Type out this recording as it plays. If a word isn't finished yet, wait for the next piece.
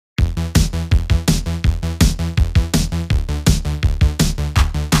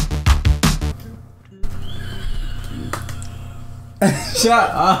Shut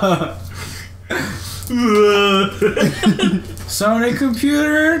up. Sony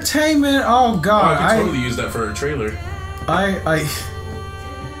Computer Entertainment. Oh God, I could totally use that for a trailer. I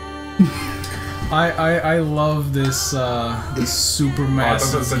love this this super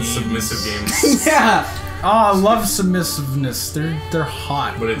massive. I thought that said submissive games. Yeah. Oh, I love submissiveness. They're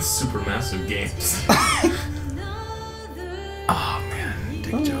hot. But it's super massive games. Oh man,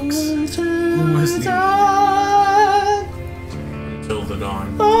 dick jokes. Until the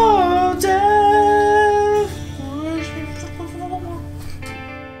dawn. Oh, death.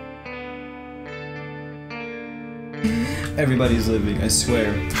 Everybody's living, I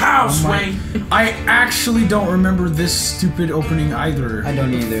swear. How, Sway? I actually don't remember this stupid opening either. I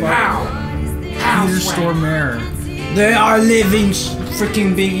don't either. How? Peter Stormare. They are living,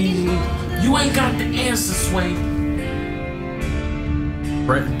 freaking Big Easy. You ain't got the answer, Sway.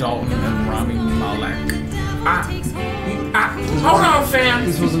 Brett Dalton and Rami Malek. Hold on, fam.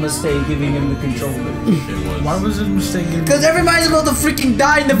 This was a mistake giving him the controller. Why was it a mistake? Because everybody's about to freaking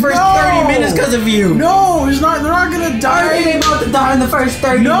die in the first 30 minutes because of you. No, it's not. They're not gonna die. They're about to die in the first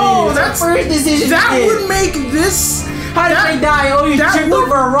 30 minutes. No, that's the first decision. That would make this. How did they die? Oh, you tripped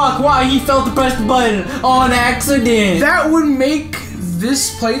over a rock. Wow, he fell to press the button on accident. That would make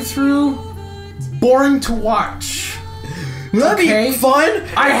this playthrough boring to watch. Would that be fun?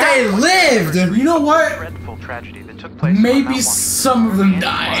 I lived. You know what? Tragedy that took place. Maybe some of them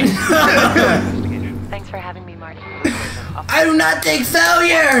died. Thanks for having me, Marty. I do not take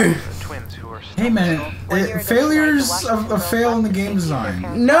failure. Hey man, failures a fail in the game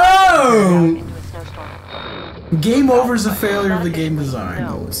design. No. Game over is a failure of the game design.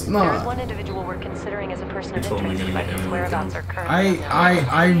 No, it's There is not. one individual we're considering as a person of interest, but his whereabouts are currently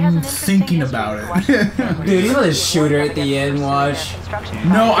I'm thinking about it. Dude, you gonna shoot her at the end, watch.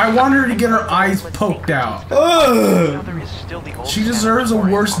 No, I want her to get her eyes poked out. Ugh. She deserves a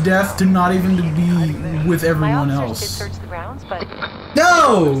worse death to not even to be with everyone else.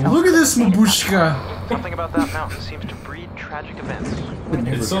 No! Look at this Mabushka. Something about that mountain seems to breed tragic events.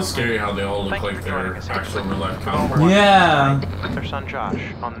 It's so scary how they all look like their actual real life counterparts. Yeah. Their son Josh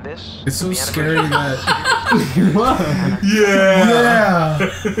on this. It's so scary that. What? Yeah.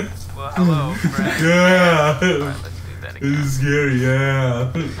 Well, hello, friend. Yeah. Let's do that again. It's scary,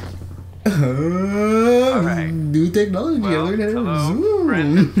 yeah. New technology. Well, I learned how to hello, zoom.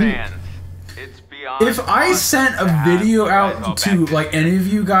 friends and fans. It's beyond. If I sent a video out to like any of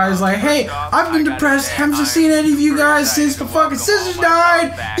you guys, like, hey, I've been depressed, haven't seen any of you guys since my fucking sisters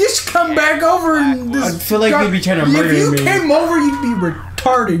died. You should come back over and I feel like you'd be trying to murder me. If you me. came over, you'd be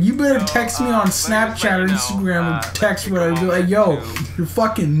retarded. You better text me on Snapchat or Instagram or text whatever. Be like, yo, you're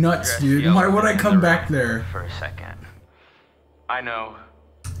fucking nuts, dude. Why would I come back there? For a second. I know.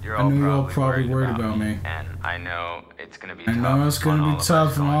 You're I all know you're all probably worried about me. And I know it's gonna be I tough. know it's gonna be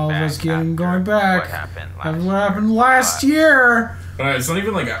tough and all of us going after back. What What happened last year? Alright, it's not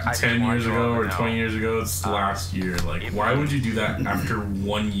even like 10 years ago or 20 years ago, it's last year. Like, why would you do that after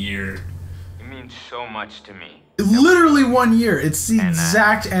 1 year? It means so much to me. Literally 1 year. It's the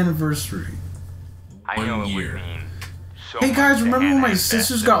exact anniversary. I know 1 it year. would mean so Hey guys, much to remember when Hannah my and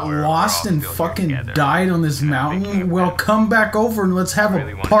sisters Beth got that we're lost all and still fucking together. died on this mountain? Well, come back over and let's have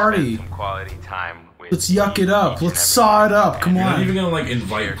Really a wanna party. spend some quality time with Let's yuck it up. each Let's and saw it every up. Come You're not even on. gonna like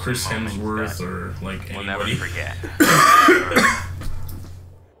invite Chris Hemsworth or like We'll never anybody. forget.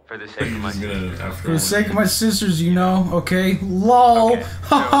 For the sake of my He's gonna after For the sake of my sisters, you know, okay? LOL. Okay,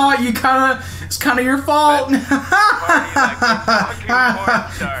 Haha, you kinda, it's kinda your fault.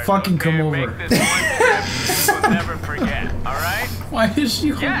 Fucking come over. We'll never forget, alright? Why is she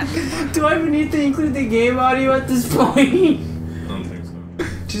Yes! Do I even need to include the game audio at this point? I don't think so.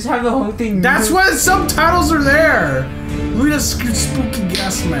 Just have the whole thing. That's why the subtitles are there. Look at this spooky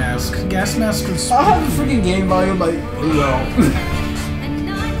gas mask. Gas mask is I'll have the freaking game volume like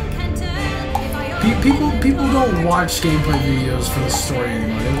People don't watch gameplay videos for the story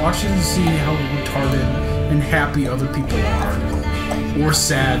anymore. They watch it to see how retarded and happy other people are. Or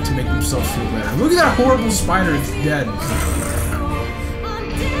sad to make themselves feel better. Look at that horrible spider, it's dead.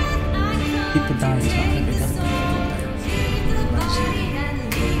 people die. It's not gonna make other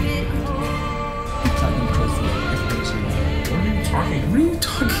What are you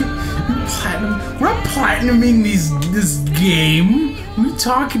talking? We're not platinuming this game. What are you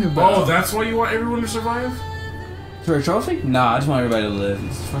talking about? Oh, that's why you want everyone to survive? For a trophy? Nah, I just want everybody to live.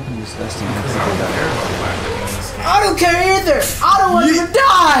 It's fucking disgusting. I don't care either. I don't want to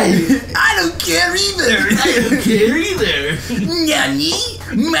die. I don't care either. I don't care either. Nani?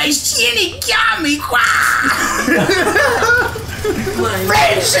 My shinigami.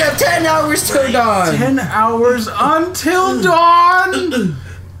 Friendship, 10 hours till dawn. 10 hours until dawn.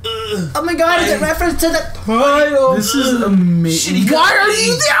 Oh my god, it's a reference to the title. This is amazing. Why are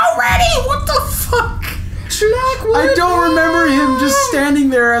you there already? What the fuck? I don't remember him just standing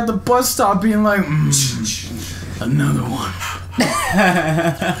there at the bus stop being like, another one.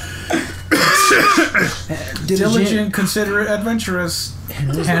 Diligent, considerate, adventurous.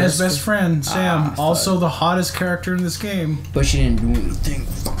 Hannah's best friend, Sam. Also the hottest character in this game. But she didn't do anything.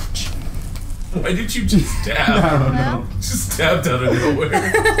 Why did you just stab? I don't know. Just stabbed out of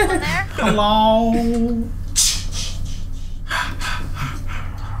nowhere. Hello.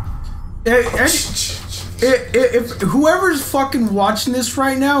 If whoever's fucking watching this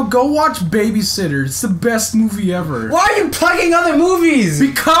right now, go watch Babysitter. It's the best movie ever. Why are you plugging other movies?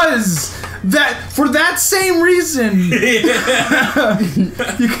 Because for that same reason,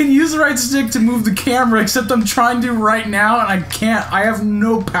 you can use the right stick to move the camera. Except I'm trying to right now, and I can't. I have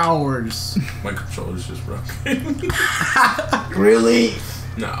no powers. My controller's just broken. Really?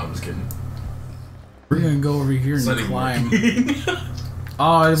 No, I'm just kidding. We're gonna go over here and climb.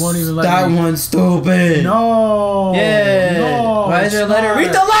 Oh, it won't even let that me. That one's stupid. No. Yeah. No. Why is there a letter?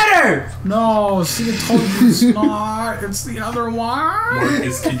 Read the letter! No. See, I told you it's not. It's the other one.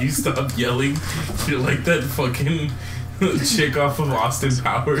 Marcus, can you stop yelling? You're like that fucking chick off of Austin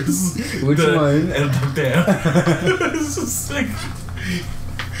Powers. Which one? It's just like...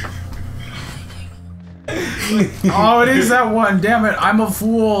 Oh, it is that one. Damn it. I'm a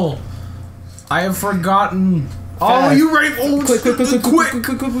fool. I have forgotten. Oh, you ready? Oh, quick.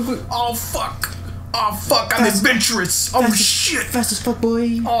 Oh, fuck. Oh, fuck. I'm adventurous. Oh, shit. Fast as fuck,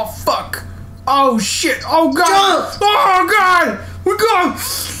 boy. Oh, fuck. Oh, shit. Oh, God. Jump. Oh, God. We're going.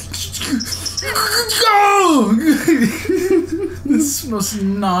 Go. This is the most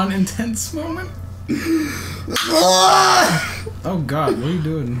non-intense moment. Oh, God. What are you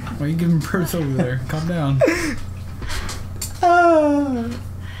doing? Why are you giving birth over there? Calm down.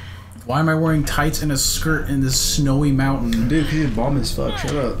 Why am I wearing tights and a skirt in this snowy mountain? Dude, because you're bomb as fuck.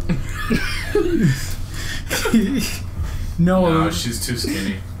 Shut up. No, she's too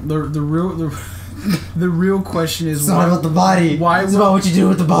skinny. The real question is, it's not about the body. Why it's about what you do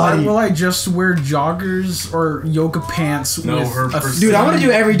with the body. Why will I just wear joggers or yoga pants? No, with her dude, I want to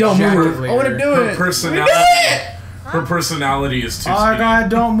do every don't move. I want to do it. Her personality is too skinny. I gotta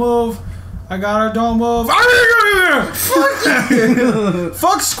don't move. I gotta don't move.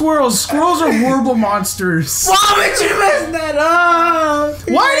 Fuck squirrels. Squirrels are horrible monsters. Why would you mess that up?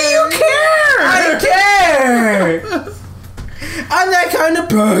 Why do you care? I care. I'm that kind of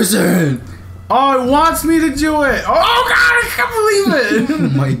person. Oh, it wants me to do it. Oh God, I can't believe it. Oh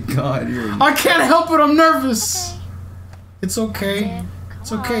my God, I can't help it. I'm nervous. It's okay.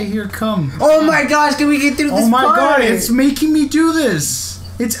 It's okay. Here, come. Oh my gosh, can we get through this? Oh my part? God, it's making me do this.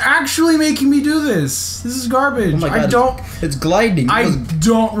 It's actually making me do this. This is garbage. Oh my God, it's gliding. I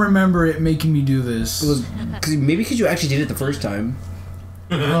don't remember it making me do this. It was maybe because you actually did it the first time.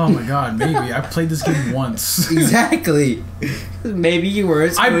 Oh my God, maybe. I played this game once. Exactly. Maybe you were.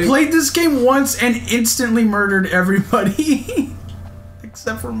 I played this game once and instantly murdered everybody.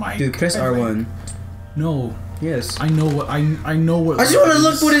 Except for Mike. Dude, press R1. No. Yes. I know what I know what I just want to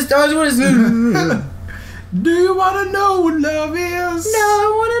look what it's Do you want to know what love is? No, I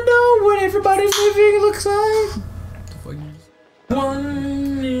want to know what everybody's living looks like.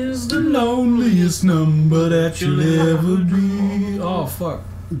 One is the loneliest number that you'll ever be. Oh, fuck.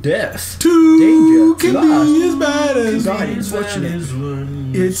 Death. Two Danger. can be as bad as God, one. he's watching it.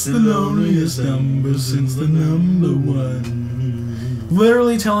 It's the loneliest number since the number one.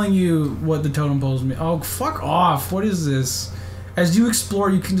 Literally telling you what the totem poles mean. Oh, fuck off. What is this? As you explore,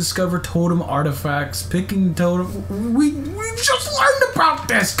 you can discover totem artifacts. Picking totem... We just learned about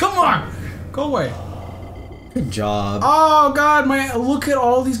this! Come on! Go away. Good job. Oh, God, look at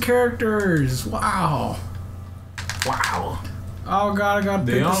all these characters. Wow. Wow. Oh, God, I gotta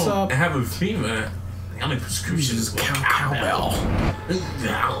pick this up. They have a theme in it. The only prescription is cowbell.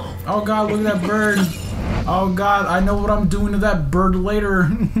 Oh, God, look at that bird. Oh, God, I know what I'm doing to that bird later.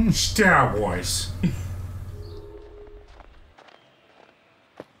 Star Wars.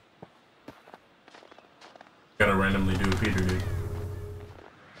 Gotta randomly do a Peter dig.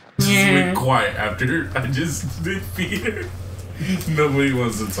 Just went quiet after I just did Peter. Nobody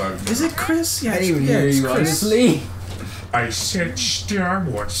wants to talk. Is it Chris? Yeah, I didn't even hear you, honestly. I said Star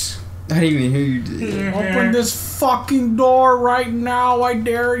Wars. I didn't even hear you. Did. Open this fucking door right now, I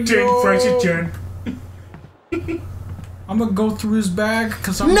dare you. Jen. I'm gonna go through his bag,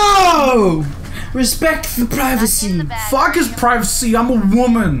 cause I'm... No! Respect for privacy. Fuck his privacy. I'm a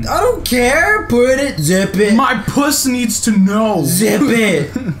woman. I don't care. Put it. Zip it. My puss needs to know. Zip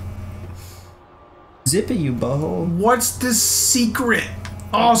it. Zip it, you butthole. What's the secret?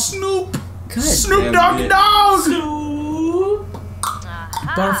 Oh, Snoop. God Snoop damn Dogg. Snoop.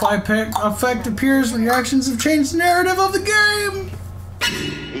 Butterfly effect appears when your actions have changed the narrative of the game.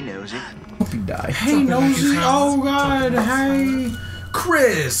 Hey, Nosy. Hope you die. Hey, Nosy. Oh, God. Hey.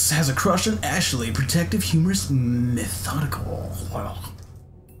 Chris has a crush on Ashley. Protective, humorous, methodical.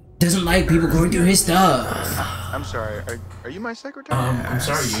 Doesn't like people going through his stuff. I'm sorry. Are you my secretary? I'm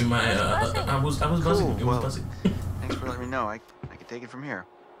sorry, you my I was buzzing. It was Well, buzzing. Thanks for letting me know. I can take it from here.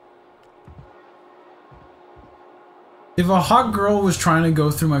 If a hot girl was trying to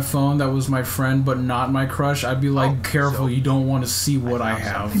go through my phone that was my friend but not my crush, I'd be like, careful, you don't want to see what I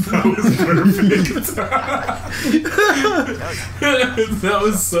have. That was perfect. That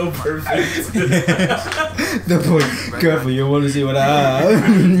was so perfect. The point. Careful, you want to see what I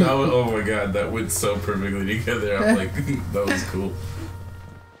have. That was, oh my god, that went so perfectly together. I'm like, that was cool.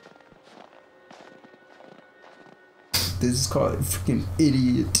 This is called freaking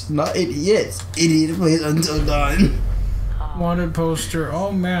idiot. Not idiots. Idiot plays Until Dawn. Wanted poster.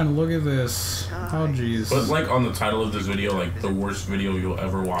 Oh man, look at this. Oh jeez. But like on the title of this video, like the worst video you'll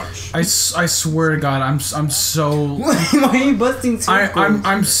ever watch. I swear to God, I'm so. Why are you busting circles?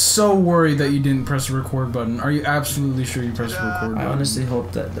 I'm so worried that you didn't press the record button. Are you absolutely sure you pressed the record button? I honestly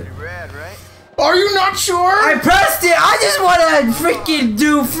hope that. Rad, right? Are you not sure? I pressed it. I just want to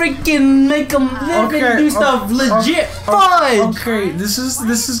make them live and do stuff legit fun. Okay, this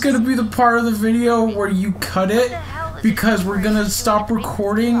is gonna be the part of the video where you cut it because we're gonna stop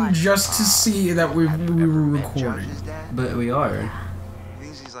recording just to see that we were recording. But we are.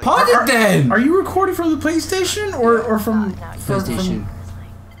 Pause it then. Are you recording from the PlayStation or from PlayStation?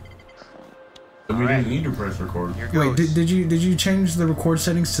 We didn't need to press record. Wait, did you change the record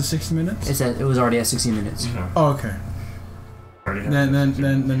settings to 60 minutes? It said it was already at 60 minutes. Yeah. Oh, okay. Already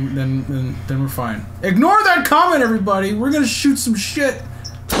Then we're fine. Ignore that comment, everybody. We're gonna shoot some shit.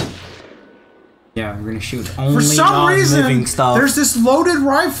 Yeah, we're gonna shoot only For some reason, non-living stuff. there's this loaded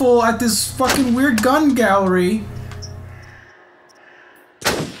rifle at this fucking weird gun gallery.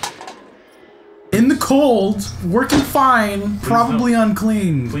 In the cold, working fine, probably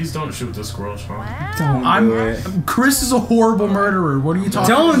unclean. Please don't shoot the squirrel, Sean. Don't do it. Chris is a horrible murderer. What are you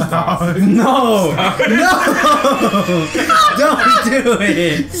talking about? No! No! Don't do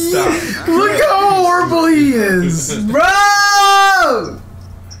it! Stop. Look how horrible he is. Bro!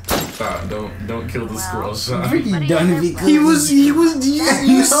 Stop. Don't kill the squirrel, Sean. Freaking done if he could. You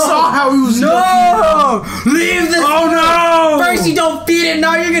saw how he was No! Leave this! Oh no! First you don't feed it,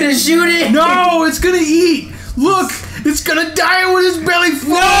 now you're gonna shoot it! No, it's gonna eat! Look! It's gonna die with his belly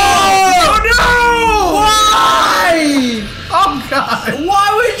full! No! Oh no! Why? Oh god!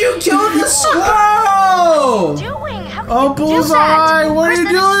 Why would you kill the squirrel? Doing? How could Oh, you do bullseye! that? What are you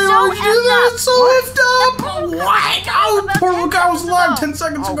Chris, doing? that is Why would you do that? It's so lift up! What? What? Oh, poor little guy was alive 10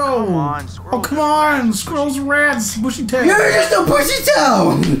 seconds Oh, ago! come on, Oh, come on! Squirrels, rats, bushy tail! You're just a bushy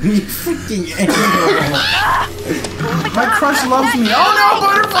tail! You freaking animal. My crush loves me! Oh no,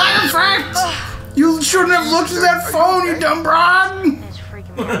 butterfly effect! You shouldn't have looked at that phone, you dumb broad! It's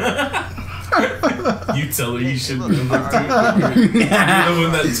freaking me out. You tell her you shouldn't have looked at her. You're the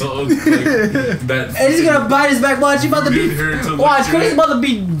one that told that. And he's gonna bite his back. Watch, he's about to be. Need her to look Watch, at Chris is it. about to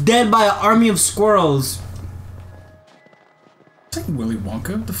be dead by an army of squirrels. It's like Willy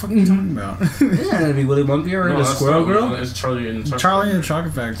Wonka? What the fuck are you talking about? It's not gonna be Willy Wonka or No, the that's Squirrel not- Girl. It's Charlie and the Charlie and the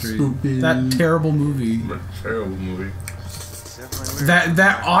Chocolate Factory. Stupid. That terrible movie. Terrible movie.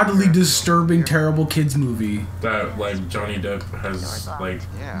 That oddly disturbing, terrible kids movie. That like Johnny Depp has like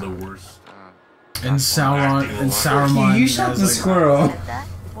Yeah. the worst. And Sauron and Saruman. You shot has, the like- squirrel.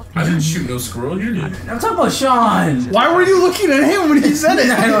 I didn't shoot no squirrel. You did. I'm talking about Sean. Why were you looking at him when he said it?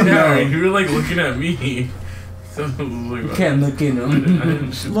 I don't Yeah, know. you were like looking at me. So, like, You can't look in I him.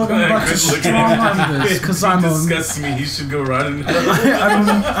 didn't shoot- Look, I'm about to Look at strong him. arm this because I'm He a, disgusts me. He should go right in.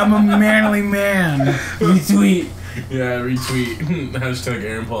 I'm a manly man. Retweet. Yeah, retweet. Hashtag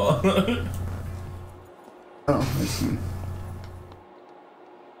Aaron Paul. Oh, I see.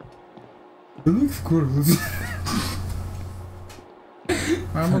 I like squirrels.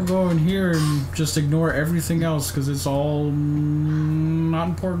 I'm gonna go in here and just ignore everything else because it's all not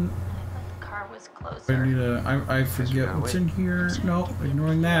important. The car was I closer. need to. I forget what's in here. No,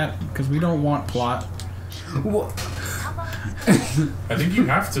 ignoring that because we don't want plot. What? I think you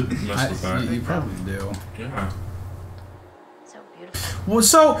have to mess with that. You probably do. Yeah. So beautiful. Well,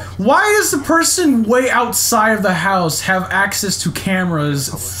 so why does the person way outside of the house have access to cameras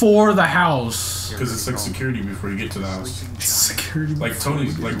for the house? Because it's like security before you get to the house. Security. Like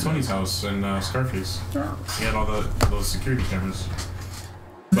Tony's house in Scarface. He had all those security cameras.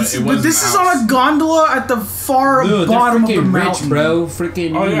 But this is on a gondola at the far bottom of the mountain, rich, bro.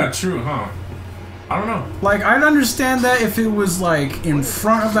 Freaking. Oh yeah, true, huh? I don't know. Like, I'd understand that if it was like in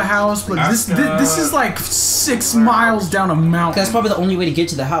front of the house, but this is like 6 miles down a mountain. That's probably the only way to get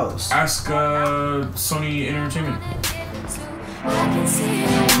to the house. Ask Sony Entertainment.